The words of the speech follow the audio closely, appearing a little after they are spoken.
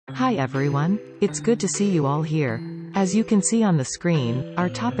Hi everyone, it's good to see you all here. As you can see on the screen, our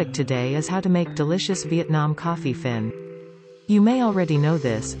topic today is how to make delicious Vietnam coffee Phin. You may already know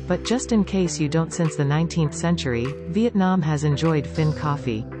this, but just in case you don't, since the 19th century, Vietnam has enjoyed Phin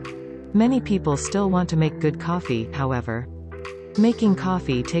coffee. Many people still want to make good coffee, however. Making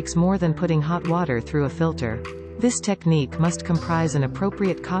coffee takes more than putting hot water through a filter. This technique must comprise an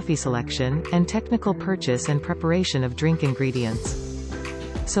appropriate coffee selection, and technical purchase and preparation of drink ingredients.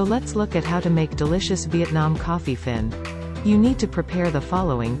 So let's look at how to make delicious Vietnam coffee Phin. You need to prepare the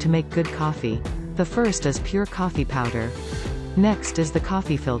following to make good coffee. The first is pure coffee powder. Next is the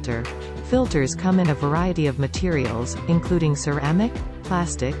coffee filter. Filters come in a variety of materials, including ceramic,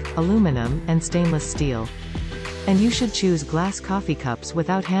 plastic, aluminum, and stainless steel. And you should choose glass coffee cups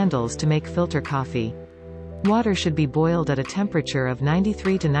without handles to make filter coffee. Water should be boiled at a temperature of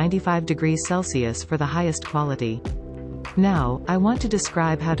 93 to 95 degrees Celsius for the highest quality. Now, I want to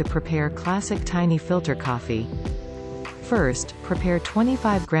describe how to prepare classic tiny filter coffee. First, prepare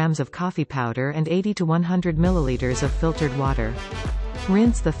 25 grams of coffee powder and 80 to 100 milliliters of filtered water.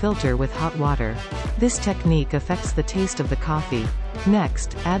 Rinse the filter with hot water. This technique affects the taste of the coffee.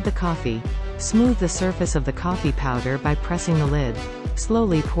 Next, add the coffee. Smooth the surface of the coffee powder by pressing the lid.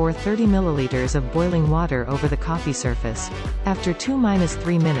 Slowly pour 30 milliliters of boiling water over the coffee surface. After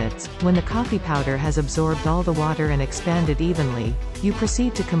 2–3 minutes, when the coffee powder has absorbed all the water and expanded evenly, you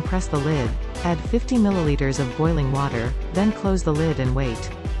proceed to compress the lid, add 50 milliliters of boiling water, then close the lid and wait.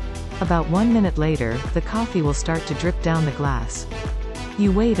 About 1 minute later, the coffee will start to drip down the glass.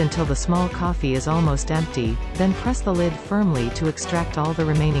 You wait until the small coffee is almost empty, then press the lid firmly to extract all the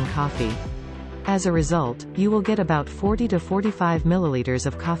remaining coffee. As a result, you will get about 40 to 45 milliliters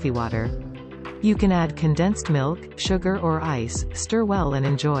of coffee water. You can add condensed milk, sugar or ice, stir well and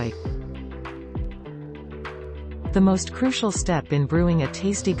enjoy. The most crucial step in brewing a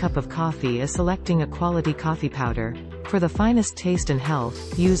tasty cup of coffee is selecting a quality coffee powder. For the finest taste and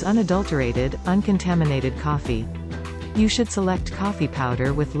health, use unadulterated, uncontaminated coffee. You should select coffee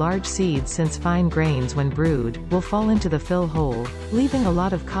powder with large seeds, since fine grains when brewed, will fall into the fill hole, leaving a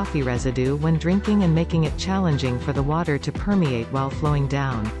lot of coffee residue when drinking and making it challenging for the water to permeate while flowing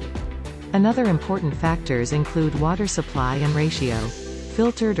down. Another important factors include water supply and ratio.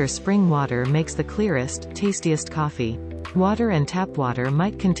 Filtered or spring water makes the clearest, tastiest coffee. Water and tap water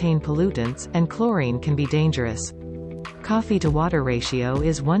might contain pollutants, and chlorine can be dangerous. Coffee to water ratio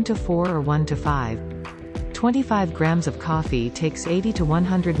is 1:4 or 1:5. 25 grams of coffee takes 80 to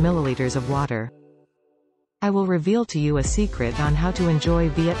 100 milliliters of water. I will reveal to you a secret on how to enjoy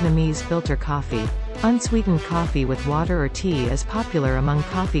Vietnamese filter coffee. Unsweetened coffee with water or tea is popular among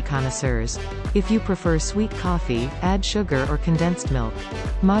coffee connoisseurs. If you prefer sweet coffee, add sugar or condensed milk.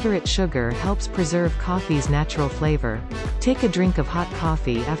 Moderate sugar helps preserve coffee's natural flavor. Take a drink of hot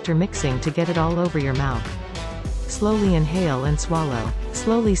coffee after mixing to get it all over your mouth. Slowly inhale and swallow.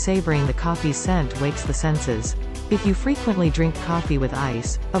 Slowly savoring the coffee's scent wakes the senses. If you frequently drink coffee with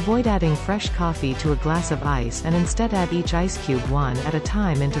ice, avoid adding fresh coffee to a glass of ice and instead add each ice cube one at a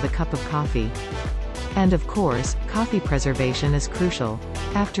time into the cup of coffee. And of course, coffee preservation is crucial.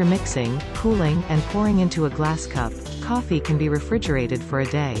 After mixing, cooling, and pouring into a glass cup, coffee can be refrigerated for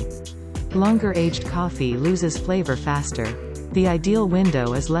a day. Longer aged coffee loses flavor faster. The ideal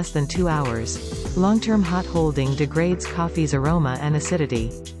window is less than 2 hours. Long-term hot holding degrades coffee's aroma and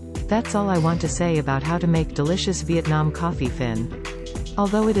acidity. That's all I want to say about how to make delicious Vietnam coffee Phin.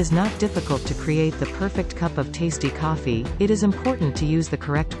 Although it is not difficult to create the perfect cup of tasty coffee, it is important to use the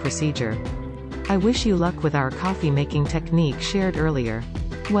correct procedure. I wish you luck with our coffee making technique shared earlier.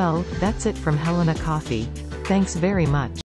 Well, that's it from Helena Coffee. Thanks very much.